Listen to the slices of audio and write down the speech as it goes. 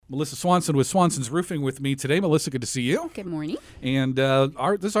Melissa Swanson with Swanson's Roofing with me today. Melissa, good to see you. Good morning. And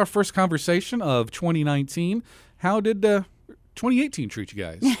this is our first conversation of 2019. How did 2018 treat you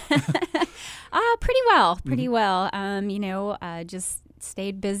guys? Pretty well. Pretty well. Just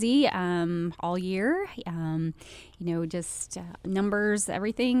stayed busy all year. Just numbers,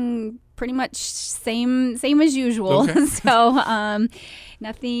 everything pretty much same as usual. Okay. So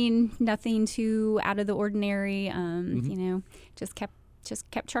nothing too out of the ordinary. Just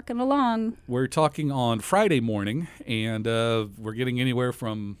kept trucking along. We're talking on Friday morning, and we're getting anywhere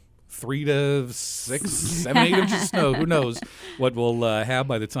from 3 to 6, 7, 8 inches of snow. Who knows what we'll have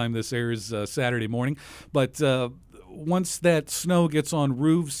by the time this airs Saturday morning. But once that snow gets on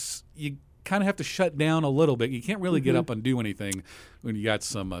roofs, you kind of have to shut down a little bit. You can't really get up and do anything when you got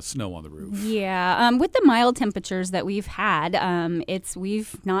some snow on the roof. Yeah, with the mild temperatures that we've had,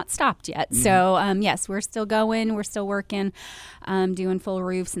 we've not stopped yet. So yes, we're still going, we're still working, doing full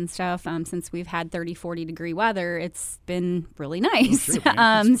roofs and stuff. Since we've had 30, 40 degree weather, it's been really nice.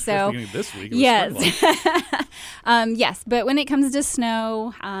 Oh, sure, so this week, yes, yes. But when it comes to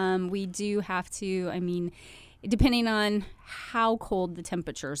snow, we do have to. Depending on how cold the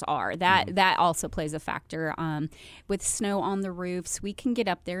temperatures are, that also plays a factor. With snow on the roofs, we can get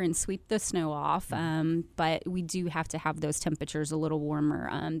up there and sweep the snow off, but we do have to have those temperatures a little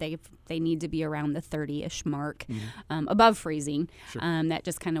warmer. They need to be around the 30-ish mark, above freezing. Sure. That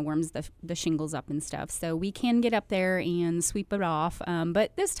just kind of warms the shingles up and stuff. So we can get up there and sweep it off.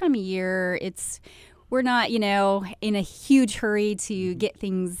 But this time of year, we're not, in a huge hurry to get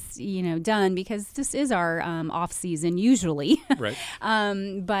things, done, because this is our off season usually. Right.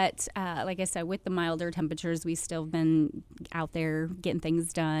 But like I said, with the milder temperatures, we still have been out there getting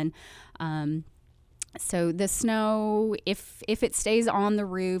things done. So the snow, if it stays on the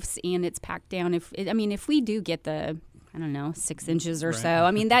roofs and it's packed down, if we do get the 6 inches or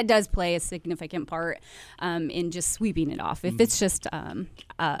so. That does play a significant part in just sweeping it off. If it's just,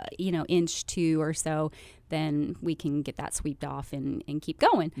 inch 2 or so, then we can get that swept off and keep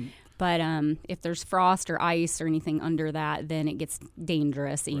going. But if there's frost or ice or anything under that, then it gets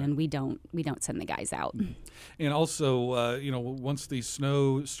dangerous, and we don't send the guys out. And also, once the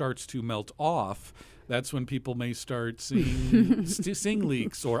snow starts to melt off, that's when people may start seeing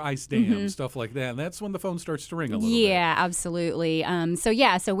leaks or ice dams, stuff like that. And that's when the phone starts to ring a little bit. Yeah, absolutely.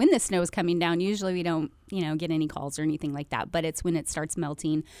 So when the snow is coming down, usually we don't, get any calls or anything like that. But it's when it starts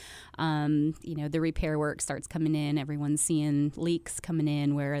melting, the repair work starts coming in. Everyone's seeing leaks coming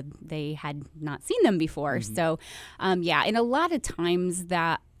in where they had not seen them before. So, and a lot of times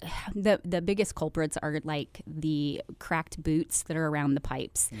that the biggest culprits are like the cracked boots that are around the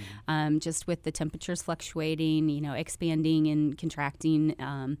pipes. Just with the temperatures fluctuating, expanding and contracting,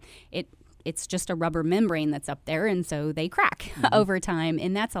 it's just a rubber membrane that's up there, and so they crack over time.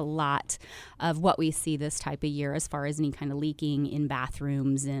 And that's a lot of what we see this type of year as far as any kind of leaking in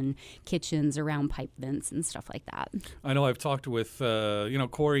bathrooms and kitchens around pipe vents and stuff like that. I know I've talked with,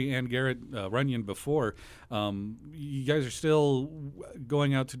 Corey and Garrett Runyon before. You guys are still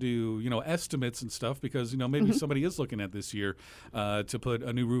going out to do, estimates and stuff because, maybe somebody is looking at this year to put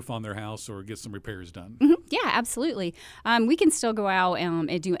a new roof on their house or get some repairs done. Yeah, absolutely. We can still go out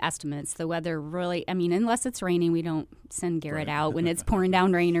and do estimates. The weather really, unless it's raining, we don't send Garrett out when it's pouring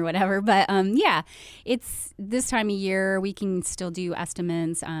down rain or whatever. But it's this time of year we can still do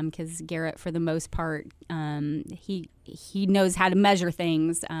estimates because Garrett, for the most part, he knows how to measure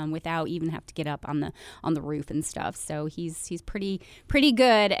things without even have to get up on the roof and stuff. So he's pretty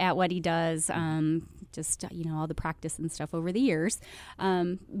good at what he does. Just all the practice and stuff over the years.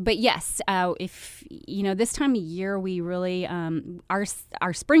 But yes, if this time of year we really our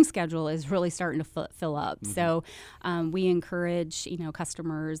spring schedule is really starting to fill up. So we encourage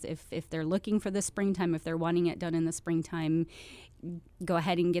customers if they're looking for the springtime, if they're wanting it done in the springtime, go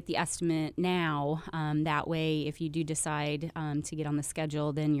ahead and get the estimate now. That way, if you do decide to get on the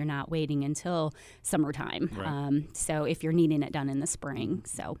schedule, then you're not waiting until summertime. Right. So if you're needing it done in the spring,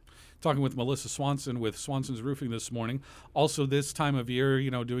 Talking with Melissa Swanson with Swanson's Roofing this morning. Also this time of year,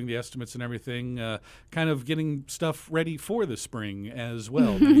 doing the estimates and everything, kind of getting stuff ready for the spring as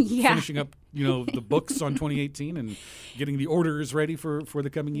well. Finishing up, the books on 2018 and getting the orders ready for the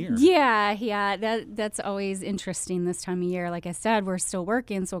coming year. Yeah. That's always interesting this time of year. Like I said, we're still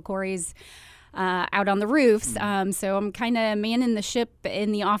working, so Corey's out on the roofs. So I'm kind of manning the ship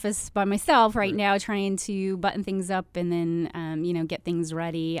in the office by myself right now, trying to button things up and then, get things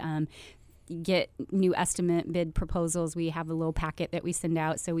ready. Get new estimate bid proposals. We have a little packet that we send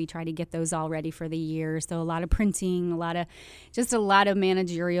out, so we try to get those all ready for the year. So a lot of printing, a lot of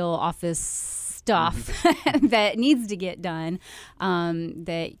managerial office stuff that needs to get done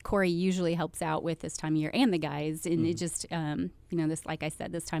that Corey usually helps out with this time of year, and the guys. And it just, this, like I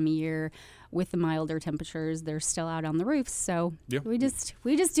said, this time of year with the milder temperatures, they're still out on the roofs. So we just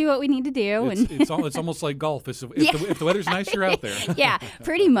do what we need to do. It's almost like golf. If the weather's nice, you're out there. Yeah,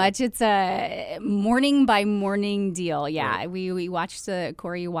 pretty much. It's a morning by morning deal. Yeah, right. We watch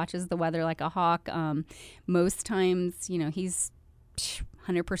Corey watches the weather like a hawk. Most times, he's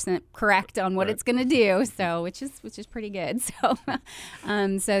 100% correct on what it's going to do. So which is pretty good. So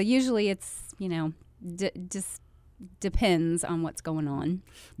so usually it's just depends on what's going on.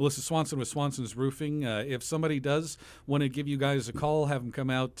 Melissa Swanson with Swanson's Roofing. If somebody does want to give you guys a call, have them come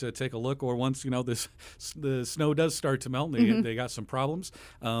out to take a look, or once the snow does start to melt and they got some problems,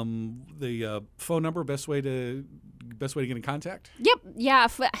 the phone number, best way to get in contact? Yep. Yeah.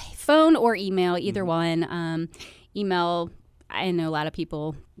 Phone or email, either one. Email, I know a lot of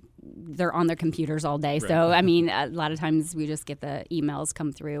people, they're on their computers all day. Right. So, I mean, a lot of times we just get the emails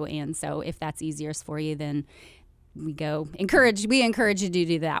come through. And so if that's easiest for you, then we encourage you to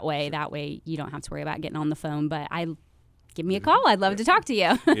do that way. Sure. That way you don't have to worry about getting on the phone. But give me a call. I'd love to talk to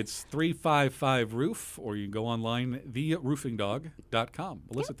you. It's 355-ROOF, or you can go online, theroofingdog.com.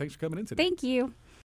 Melissa, thanks for coming in today. Thank you.